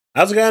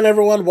How's it going,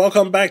 everyone?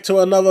 Welcome back to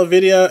another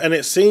video, and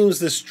it seems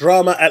this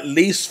drama, at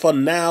least for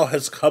now,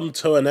 has come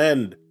to an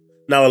end.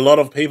 Now, a lot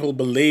of people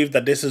believe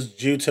that this is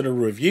due to the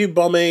review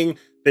bombing,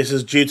 this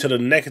is due to the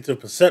negative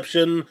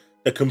perception,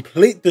 the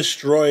complete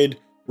destroyed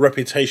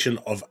reputation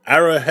of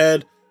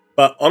Arrowhead,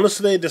 but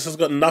honestly, this has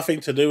got nothing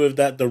to do with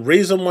that. The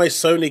reason why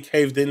Sony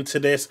caved into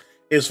this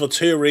is for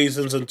two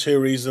reasons and two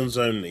reasons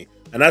only.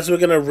 And as we're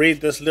going to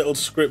read this little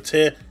script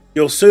here,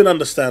 you'll soon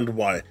understand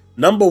why.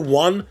 Number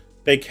one,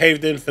 they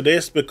caved in for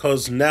this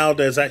because now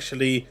there's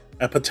actually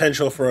a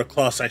potential for a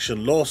class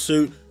action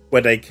lawsuit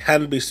where they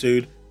can be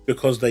sued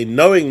because they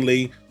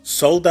knowingly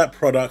sold that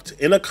product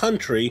in a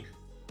country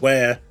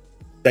where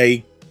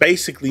they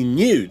basically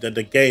knew that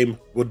the game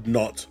would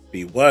not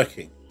be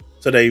working.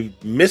 So they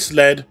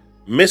misled,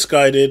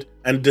 misguided,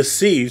 and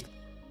deceived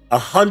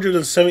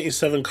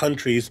 177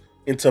 countries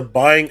into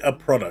buying a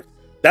product.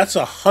 That's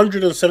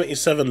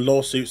 177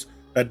 lawsuits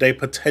that they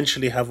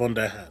potentially have on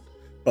their hand.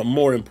 But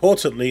more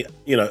importantly,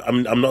 you know,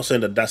 I'm not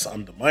saying that that's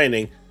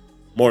undermining.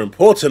 More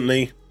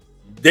importantly,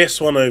 this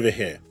one over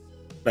here.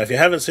 Now, if you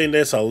haven't seen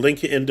this, I'll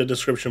link it in the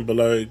description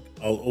below.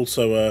 I'll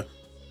also,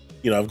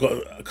 you know, I've got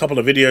a couple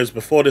of videos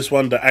before this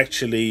one that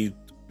actually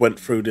went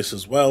through this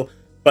as well.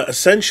 But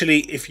essentially,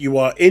 if you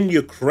are in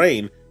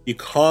Ukraine, you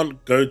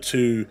can't go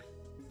to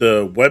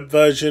the web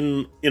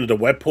version, you know, the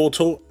web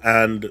portal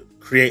and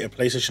create a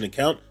PlayStation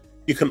account.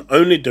 You can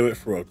only do it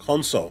through a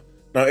console.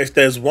 Now, if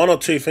there's one or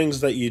two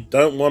things that you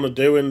don't want to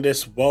do in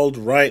this world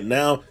right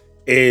now,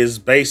 is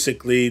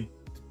basically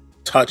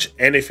touch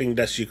anything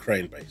that's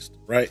Ukraine based,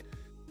 right?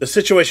 The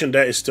situation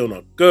there is still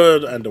not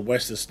good, and the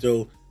West is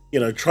still, you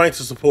know, trying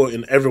to support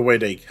in every way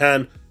they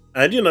can.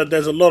 And, you know,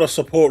 there's a lot of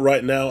support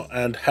right now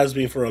and has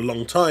been for a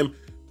long time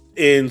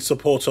in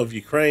support of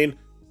Ukraine.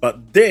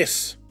 But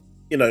this,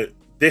 you know,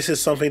 this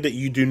is something that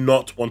you do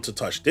not want to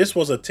touch. This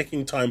was a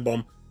ticking time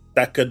bomb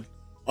that could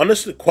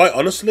honestly, quite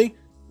honestly,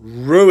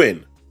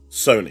 ruin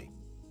Sony,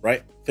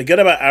 right? Forget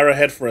about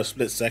Arrowhead for a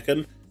split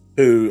second,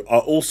 who are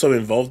also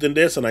involved in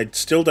this, and I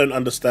still don't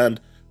understand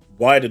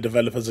why the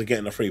developers are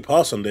getting a free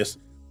pass on this,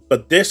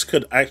 but this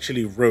could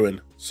actually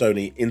ruin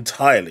Sony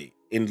entirely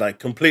in like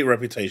complete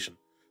reputation.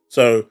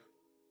 So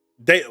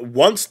they,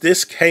 once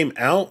this came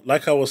out,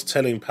 like I was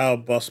telling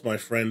Powerboss, my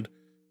friend,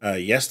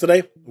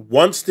 yesterday,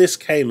 once this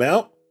came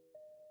out,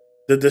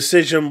 the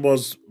decision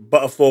was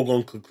but a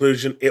foregone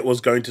conclusion. It was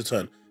going to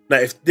turn. Now,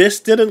 if this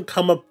didn't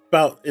come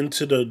about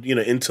into the, you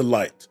know, into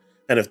light,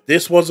 and if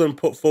this wasn't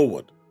put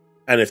forward,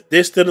 and if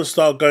this didn't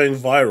start going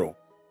viral,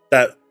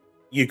 that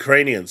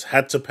Ukrainians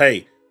had to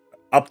pay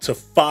up to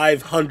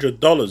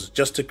 $500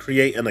 just to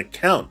create an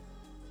account,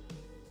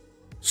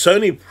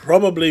 Sony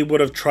probably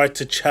would have tried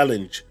to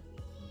challenge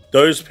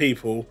those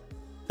people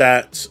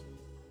that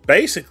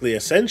basically,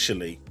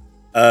 essentially,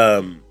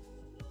 bought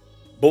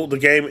the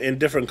game in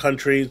different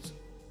countries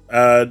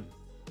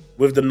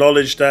with the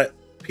knowledge that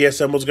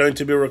PSN was going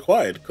to be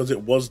required because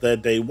it was their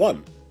day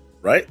one,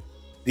 right?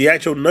 The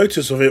actual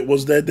notice of it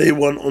was their day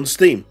one on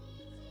Steam.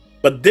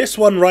 But this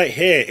one right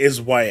here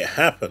is why it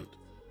happened.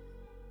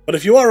 But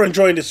if you are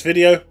enjoying this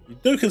video,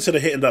 do consider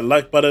hitting that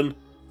like button,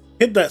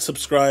 hit that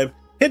subscribe,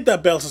 hit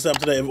that bell to stay up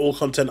to date with all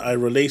content I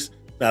release.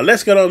 Now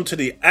let's get on to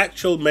the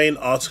actual main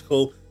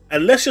article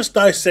and let's just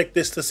dissect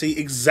this to see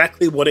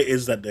exactly what it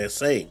is that they're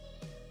saying.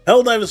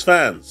 Helldivers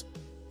fans,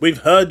 we've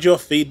heard your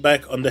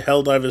feedback on the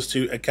Helldivers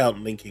 2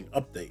 account linking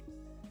update.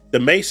 The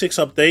May 6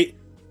 update,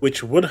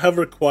 which would have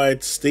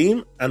required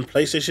Steam and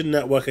PlayStation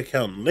Network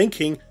account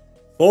linking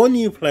for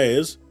new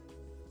players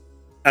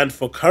and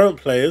for current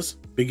players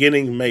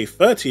beginning May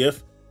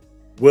 30th,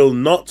 will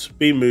not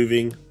be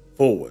moving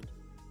forward.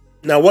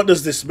 Now, what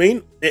does this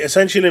mean? It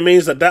essentially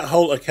means that that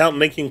whole account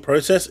linking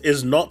process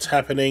is not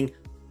happening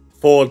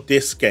for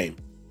this game,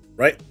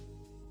 right?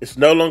 It's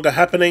no longer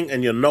happening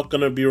and you're not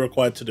going to be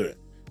required to do it.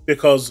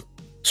 Because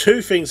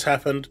two things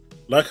happened,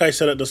 like I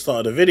said at the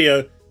start of the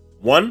video.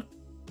 One,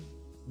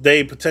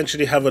 they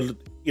potentially have a,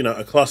 you know,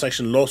 a class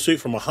action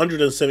lawsuit from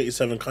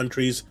 177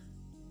 countries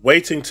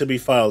waiting to be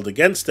filed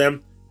against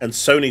them, and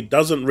Sony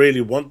doesn't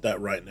really want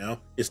that right now.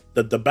 It's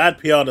the bad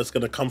PR that's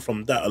going to come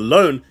from that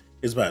alone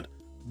is bad.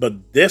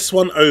 But this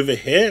one over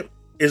here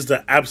is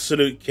the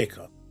absolute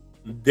kicker.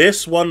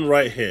 This one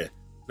right here.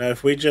 Now,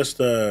 if we just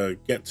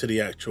get to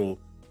the actual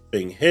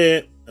thing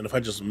here, and if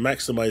I just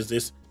maximize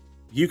this,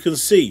 you can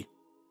see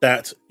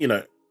that, you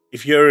know,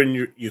 if you're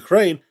in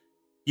Ukraine,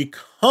 you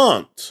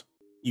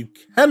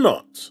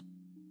cannot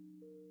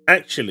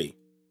actually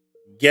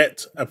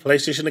get a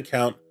PlayStation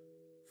account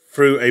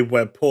through a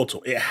web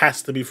portal. It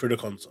has to be through the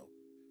console.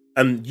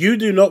 And you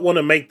do not want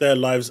to make their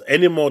lives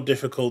any more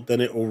difficult than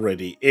it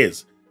already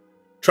is.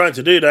 Trying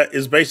to do that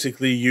is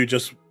basically you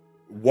just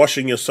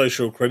washing your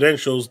social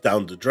credentials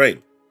down the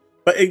drain.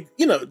 But,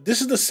 you know,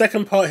 this is the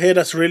second part here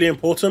that's really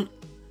important.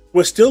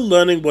 We're still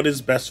learning what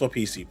is best for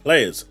PC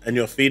players, and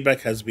your feedback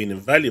has been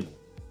invaluable.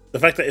 The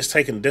fact that it's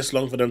taken this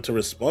long for them to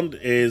respond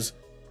is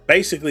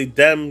basically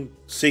them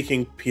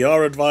seeking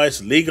PR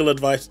advice, legal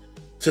advice,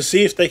 to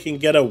see if they can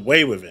get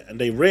away with it. And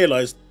they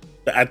realized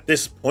that at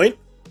this point,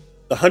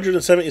 The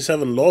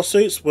 177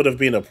 lawsuits would have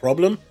been a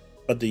problem,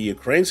 but the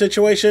Ukraine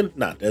situation,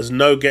 nah, there's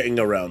no getting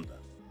around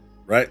that,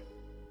 right?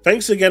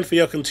 Thanks again for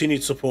your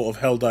continued support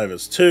of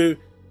Helldivers 2,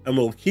 and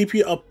we'll keep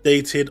you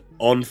updated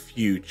on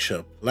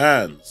future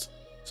plans.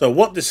 So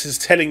what this is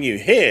telling you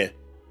here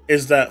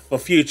is that for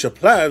future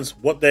plans,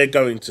 what they're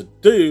going to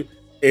do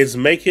is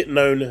make it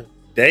known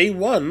day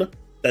one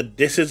that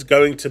this is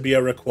going to be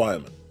a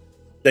requirement.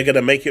 They're going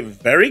to make it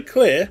very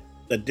clear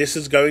that this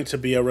is going to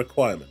be a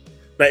requirement.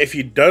 Now, if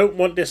you don't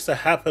want this to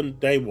happen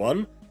day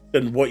one,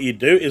 then what you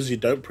do is you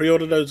don't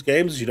pre-order those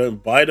games, you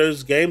don't buy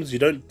those games, you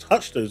don't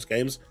touch those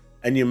games,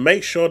 and you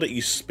make sure that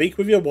you speak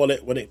with your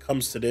wallet when it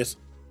comes to this,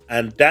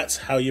 and that's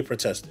how you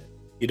protest it.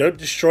 You don't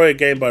destroy a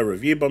game by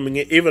review bombing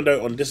it, even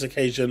though on this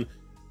occasion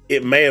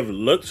it may have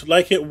looked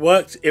like it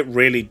worked, it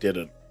really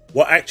didn't.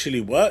 What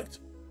actually worked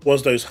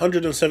was those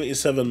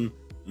 177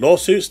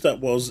 lawsuits that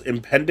was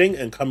impending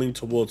and coming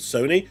towards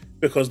Sony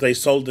because they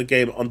sold the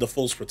game under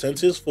false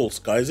pretenses, false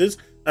guises,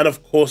 and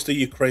of course the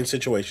Ukraine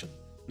situation.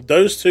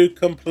 Those two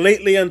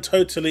completely and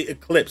totally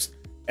eclipsed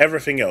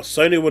everything else.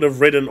 Sony would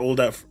have ridden all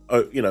that,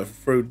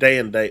 through day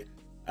and date,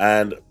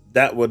 and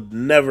that would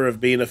never have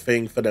been a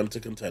thing for them to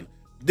contend.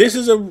 This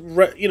is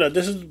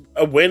this is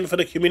a win for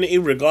the community,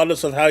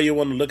 regardless of how you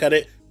want to look at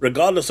it,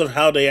 regardless of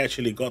how they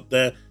actually got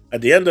there. At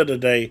the end of the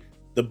day,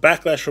 the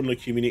backlash from the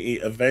community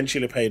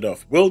eventually paid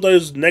off. Will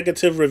those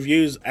negative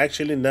reviews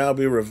actually now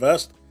be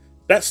reversed?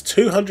 That's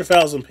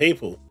 200,000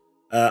 people.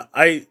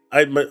 I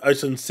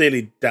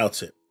sincerely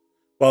doubt it.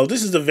 While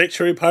this is a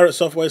victory, Pirate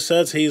Software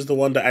says he's the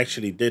one that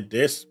actually did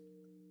this.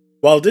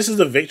 While this is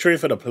a victory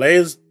for the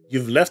players,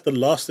 you've left a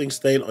lasting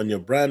stain on your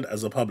brand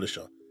as a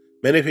publisher.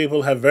 Many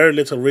people have very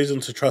little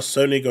reason to trust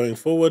Sony going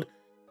forward.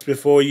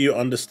 Before you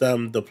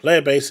understand, the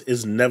player base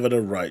is never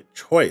the right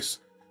choice.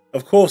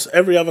 Of course,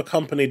 every other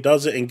company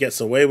does it and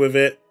gets away with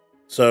it.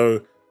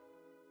 So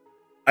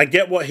I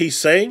get what he's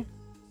saying,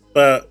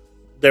 but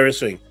there is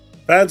a thing.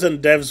 Fans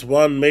and devs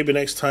won. Maybe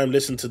next time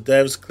listen to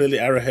devs. Clearly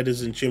Arrowhead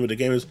is in tune with the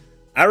gamers.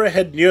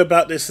 Arrowhead knew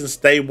about this since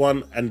day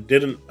one and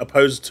didn't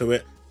oppose to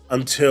it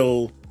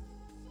until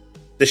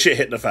the shit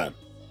hit the fan.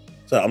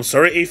 So I'm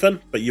sorry,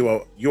 Ethan, but you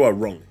are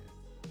wrong.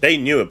 They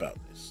knew about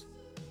this.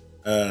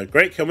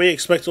 Great. Can we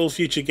expect all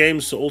future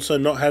games to also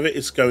not have it?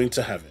 It's going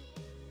to have it.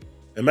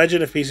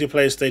 Imagine if PC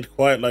players stayed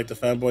quiet like the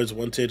fanboys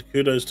wanted.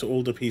 Kudos to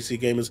all the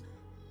PC gamers.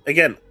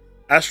 Again,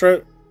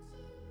 Astro,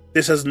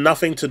 this has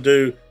nothing to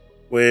do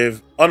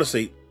with,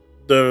 honestly,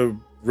 the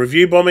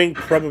review bombing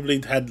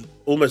probably had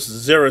almost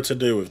zero to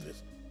do with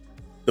this.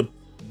 The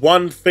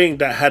one thing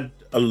that had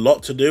a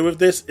lot to do with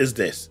this is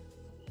this.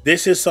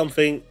 This is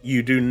something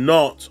you do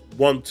not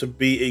want to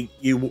be,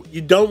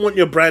 you don't want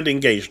your brand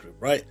engaged with,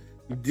 right?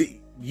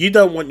 You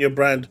don't want your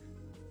brand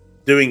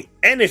doing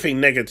anything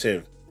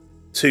negative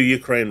to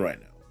Ukraine right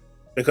now,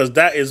 because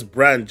that is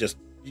brand just,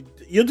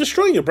 you're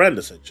destroying your brand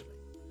essentially.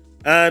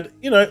 And,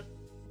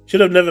 should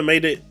have never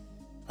made it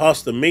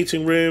past the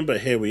meeting room,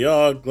 but here we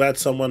are. Glad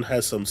someone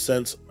has some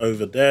sense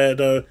over there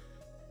though.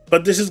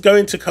 But this is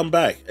going to come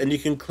back, and you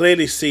can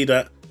clearly see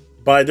that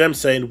by them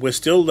saying we're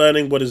still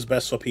learning what is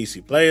best for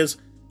PC players,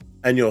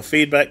 and your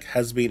feedback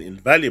has been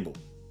invaluable.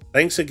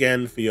 Thanks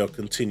again for your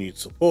continued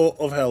support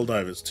of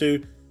Helldivers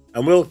 2,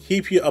 and we'll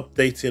keep you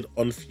updated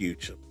on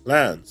future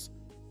plans.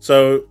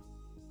 So,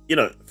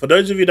 for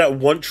those of you that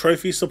want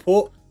trophy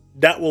support,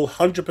 that will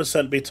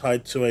 100% be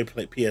tied to a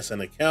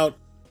PSN account.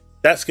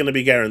 That's going to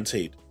be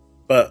guaranteed.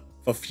 But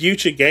for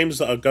future games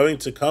that are going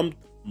to come,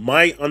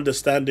 my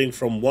understanding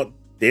from what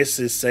this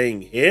is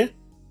saying here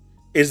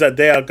is that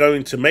they are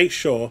going to make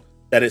sure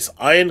that it's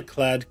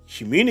ironclad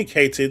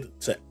communicated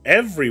to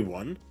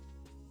everyone,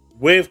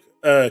 with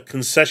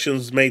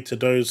concessions made to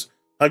those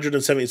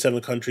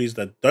 177 countries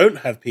that don't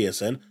have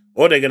PSN,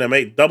 or they're going to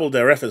make double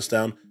their efforts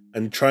down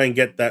and try and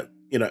get that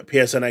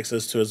PSN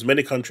access to as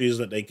many countries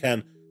that they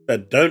can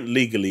that don't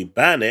legally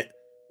ban it,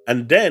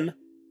 and then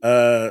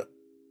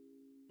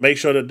make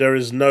sure that there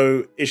is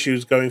no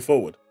issues going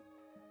forward.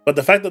 But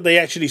the fact that they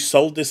actually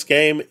sold this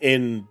game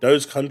in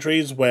those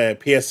countries where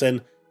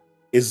PSN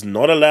is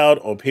not allowed,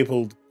 or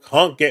people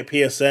can't get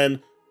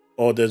PSN,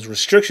 or there's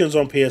restrictions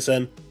on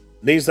PSN,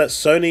 means that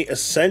Sony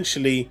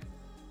essentially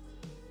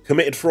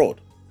committed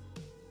fraud.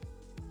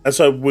 And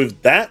so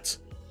with that,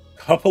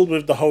 coupled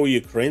with the whole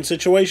Ukraine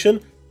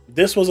situation,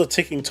 this was a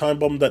ticking time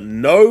bomb that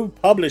no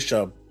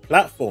publisher,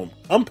 platform,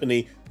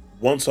 company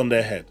wants on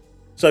their head.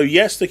 So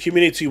yes, the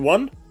community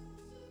won,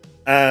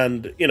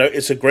 and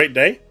it's a great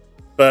day,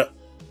 but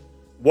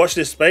watch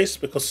this space,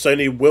 because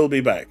Sony will be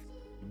back.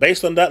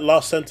 Based on that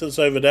last sentence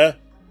over there,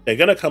 they're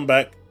going to come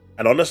back,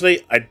 and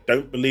honestly, I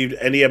don't believe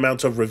any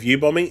amount of review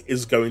bombing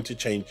is going to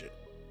change it.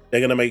 They're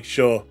going to make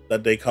sure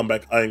that they come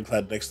back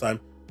ironclad next time.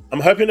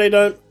 I'm hoping they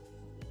don't.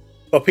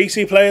 For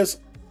PC players,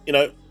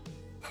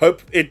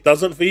 hope it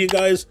doesn't for you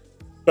guys,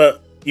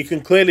 but you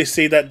can clearly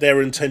see that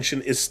their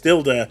intention is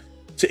still there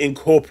to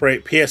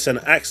incorporate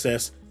PSN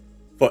access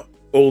for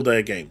all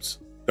their games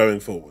going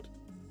forward.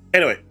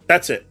 Anyway,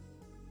 that's it.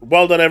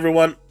 Well done,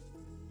 everyone.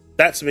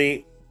 That's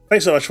me.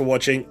 Thanks so much for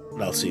watching,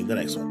 and I'll see you in the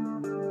next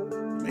one.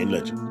 Remain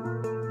legend.